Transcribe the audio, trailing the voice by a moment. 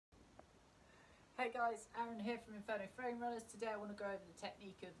Hey guys, Aaron here from Inferno Frame Runners. Today I want to go over the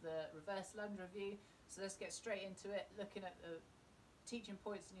technique of the reverse lunge review. So let's get straight into it, looking at the teaching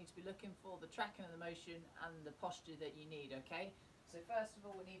points you need to be looking for, the tracking of the motion and the posture that you need, okay? So first of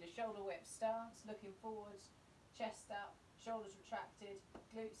all, we need a shoulder width stance, looking forwards, chest out, shoulders retracted,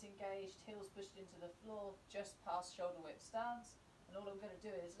 glutes engaged, heels pushed into the floor, just past shoulder width stance. And all I'm going to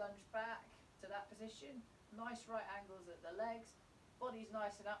do is lunge back to that position, nice right angles at the legs, body's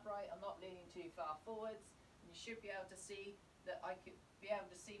nice and upright, I'm not leaning too far forwards, and you should be able to see that I could be able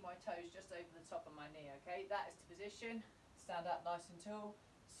to see my toes just over the top of my knee, okay? That is the position. Stand up nice and tall,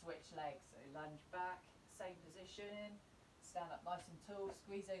 switch legs, so lunge back, same position, stand up nice and tall,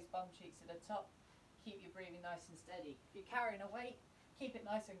 squeeze those bum cheeks at the top, keep your breathing nice and steady. If you're carrying a weight, keep it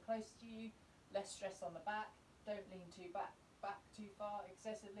nice and close to you, less stress on the back, don't lean too back too far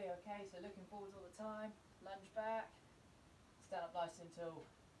excessively, okay? So looking forwards all the time, lunge back, stand up nice and tall,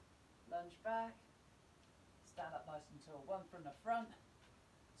 lunge back, stand up nice and tall. One from the front,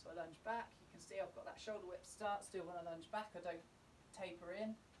 so I lunge back. You can see I've got that shoulder width start, still when I lunge back I don't taper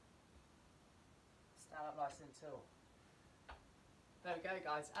in. Stand up nice and tall. There we go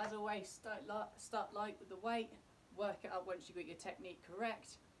guys, as always start light with the weight, work it up once you've got your technique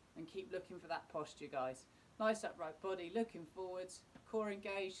correct, and keep looking for that posture guys. Nice upright body, looking forwards, core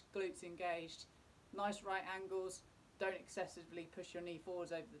engaged, glutes engaged, nice right angles. Don't excessively push your knee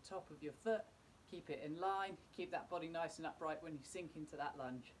forwards over the top of your foot. Keep it in line. Keep that body nice and upright when you sink into that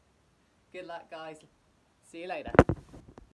lunge. Good luck guys. See you later.